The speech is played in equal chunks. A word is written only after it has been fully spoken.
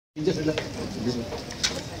Dali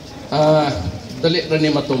rin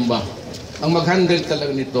ni matumba. Ang mag-handle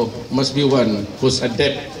talaga nito must be one who's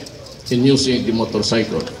adept in using the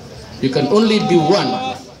motorcycle. You can only be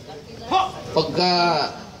one pagka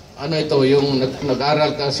ano ito, yung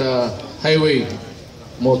nag-aral ka sa highway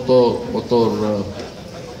motor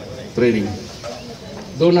training.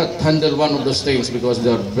 Do not handle one of those things because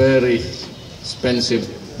they are very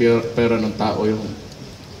expensive. Pera ng tao yung.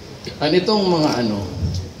 And itong mga ano,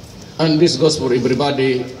 and this goes for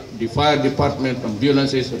everybody, the fire department,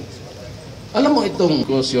 ambulances. Alam mo itong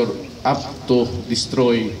because you're up to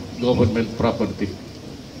destroy government property.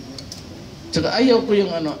 Tsaka ayaw ko yung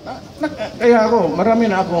ano, kaya ako, marami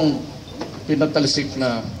na akong pinatalsik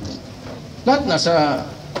na lahat na sa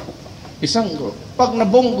isang, pag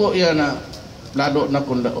nabonggo yan na, lado na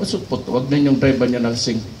kung supot, wag ninyong driver niya ng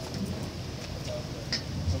sing.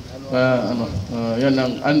 Yan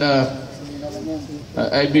ang, and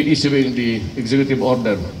I've been issuing the executive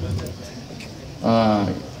order.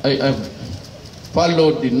 I've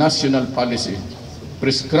followed the national policy.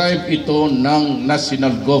 Prescribe ito ng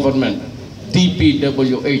national government,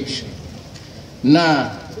 DPWH,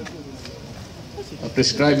 na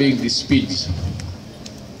prescribing the speeds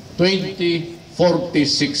 20, 40,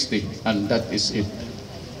 60, and that is it.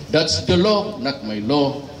 That's the law, not my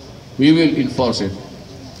law. We will enforce it.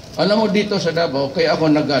 Alam mo dito sa Davao, kaya ako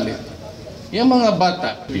nagalit. Yung mga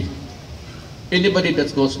bata, anybody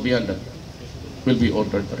that goes beyond that will be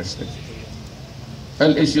ordered arrested.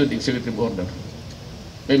 I'll issue the executive order.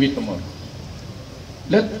 Maybe tomorrow.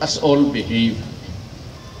 Let us all behave.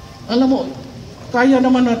 Alam mo, kaya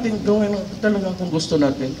naman natin gawin talaga kung gusto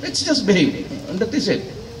natin. Let's just behave. And that is it.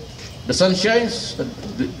 The sun shines,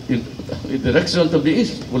 the direction to the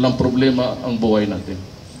east, walang problema ang buhay natin.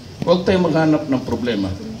 Huwag tayong maghanap ng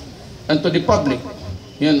problema. And to the public,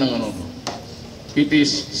 yan ang ano. It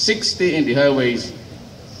is 60 in the highways,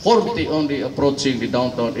 40 only approaching the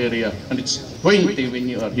downtown area, and it's 20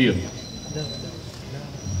 when you are here.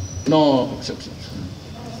 No exceptions.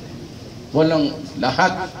 Walang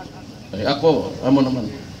lahat. Ay ako, amo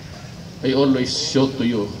naman. I always show to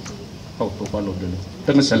you how to follow the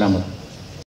law. Salamat.